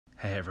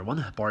Hey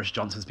everyone, Boris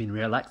Johnson's been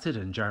re-elected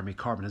and Jeremy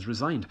Corbyn has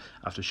resigned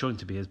after showing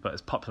to be about as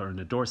popular on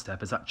the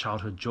doorstep as that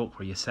childhood joke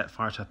where you set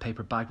fire to a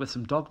paper bag with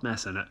some dog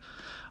mess in it.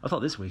 I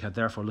thought this week I'd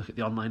therefore look at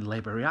the online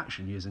Labour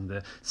reaction using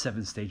the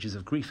 7 stages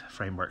of grief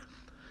framework.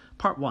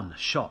 Part 1,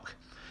 shock.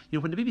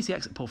 When the BBC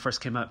exit poll first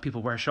came out,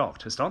 people were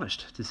shocked,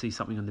 astonished to see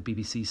something on the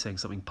BBC saying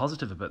something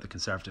positive about the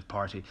Conservative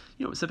Party.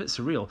 It's a bit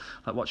surreal,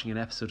 like watching an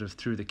episode of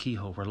Through the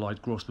Keyhole where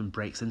Lloyd Grossman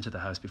breaks into the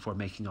house before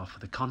making off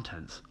with the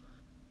contents.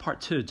 Part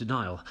 2,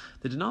 denial.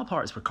 The denial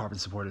part is where Corbyn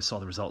supporters saw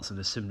the results and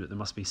assumed that there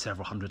must be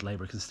several hundred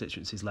Labour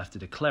constituencies left to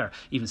declare,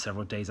 even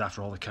several days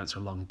after all the counts are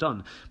long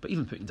done. But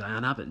even putting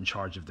Diane Abbott in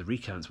charge of the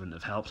recounts wouldn't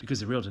have helped, because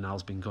the real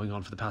denial's been going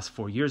on for the past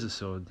 4 years or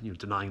so,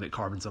 denying that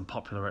Corbyn's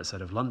unpopular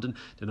outside of London,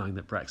 denying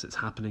that Brexit's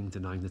happening,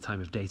 denying the time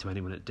of day to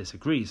anyone that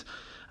disagrees.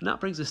 And that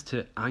brings us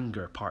to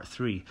anger, part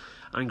 3.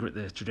 Anger at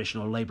the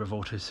traditional Labour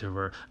voters who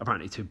were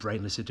apparently too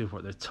brainless to do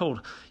what they're told.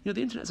 The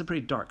internet's a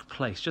pretty dark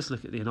place. Just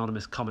look at the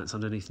anonymous comments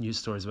underneath news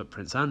stories about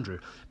Prince Andrew,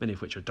 many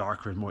of which are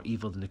darker and more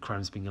evil than the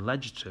crimes being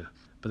alleged to.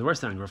 But the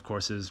worst anger, of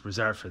course, is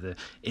reserved for the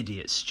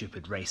idiot,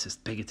 stupid,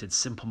 racist, bigoted,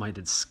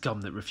 simple-minded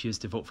scum that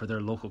refused to vote for their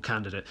local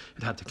candidate,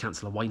 who'd had to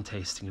cancel a wine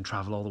tasting and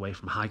travel all the way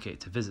from Highgate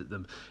to visit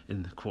them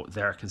in, quote,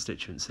 their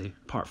constituency.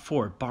 Part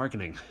 4,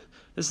 bargaining.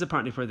 This is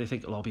apparently where they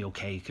think it'll all be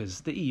okay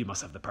because the EU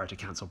must have the power to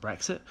cancel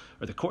Brexit,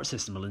 or the court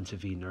system will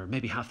intervene, or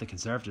maybe half the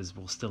Conservatives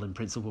will still in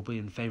principle be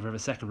in favour of a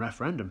second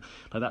referendum,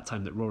 like that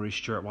time that Rory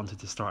Stewart wanted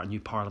to start a new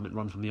parliament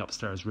run from the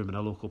upstairs room in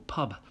a local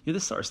pub.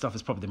 This sort of stuff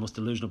is probably the most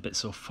delusional bit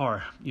so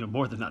far,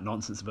 more than that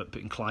nonsense about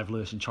putting Clive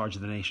Lewis in charge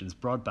of the nation's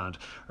broadband,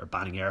 or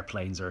banning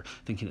airplanes, or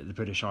thinking that the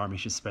British Army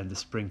should spend the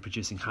spring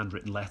producing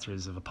handwritten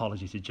letters of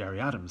apology to Gerry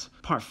Adams.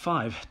 Part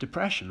 5,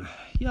 depression.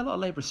 A lot of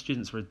Labour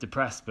students were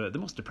depressed, but the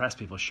most depressed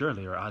people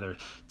surely are either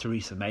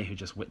Theresa May, who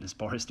just witnessed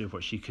Boris do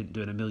what she couldn't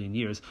do in a million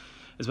years,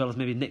 as well as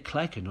maybe Nick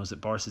Clegg, who knows that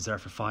Boris is there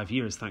for 5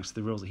 years thanks to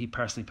the rules that he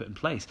personally put in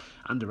place,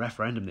 and the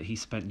referendum that he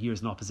spent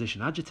years in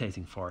opposition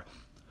agitating for.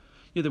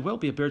 There will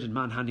be a bearded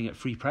man handing out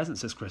free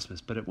presents this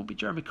Christmas, but it won't be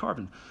Jeremy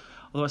Corbyn.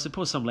 Although I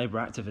suppose some Labour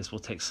activists will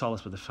take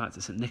solace with the fact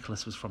that St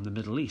Nicholas was from the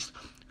Middle East,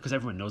 because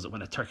everyone knows that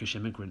when a Turkish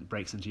immigrant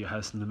breaks into your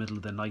house in the middle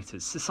of the night,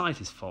 it's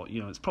society's fault.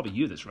 It's probably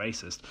you that's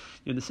racist.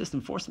 The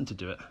system forced them to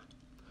do it.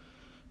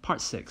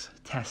 Part 6,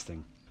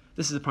 testing.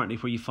 This is apparently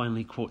where you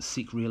finally, quote,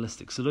 seek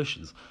realistic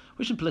solutions,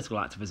 which in political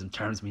activism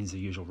terms means the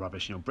usual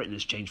rubbish. Britain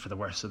has changed for the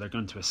worse, so they're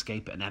going to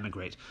escape it and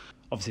emigrate.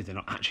 Obviously, they're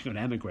not actually going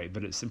to emigrate,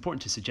 but it's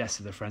important to suggest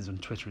to their friends on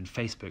Twitter and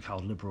Facebook how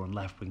liberal and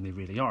left-wing they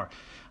really are.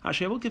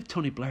 Actually, I will give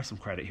Tony Blair some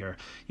credit here.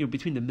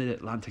 Between the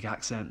mid-Atlantic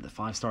accent, the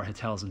 5-star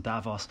hotels in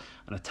Davos,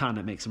 and a tan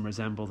that makes him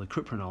resemble the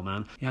Kruppernall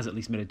man, he has at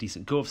least made a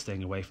decent go of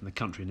staying away from the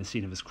country and the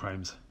scene of his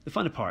crimes. The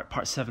final part,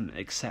 part 7,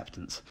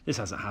 acceptance. This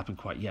hasn't happened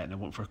quite yet, and it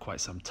won't for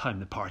quite some time.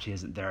 The party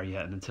isn't there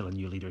yet, and until a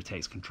new leader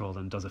takes control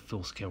and does a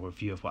full-scale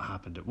review of what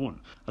happened, it won't.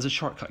 As a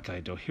shortcut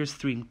guide, though, here's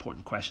 3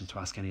 important questions to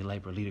ask any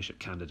Labour leadership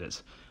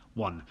candidates.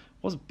 1.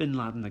 Was Bin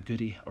Laden a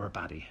goodie or a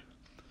baddie?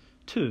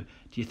 2.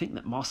 Do you think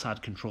that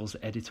Mossad controls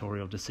the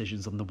editorial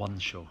decisions on The One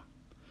Show?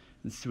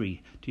 And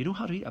 3. Do you know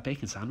how to eat a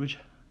bacon sandwich?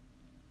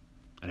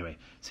 Anyway,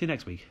 see you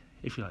next week.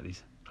 If you like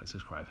these, please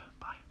subscribe.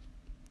 Bye.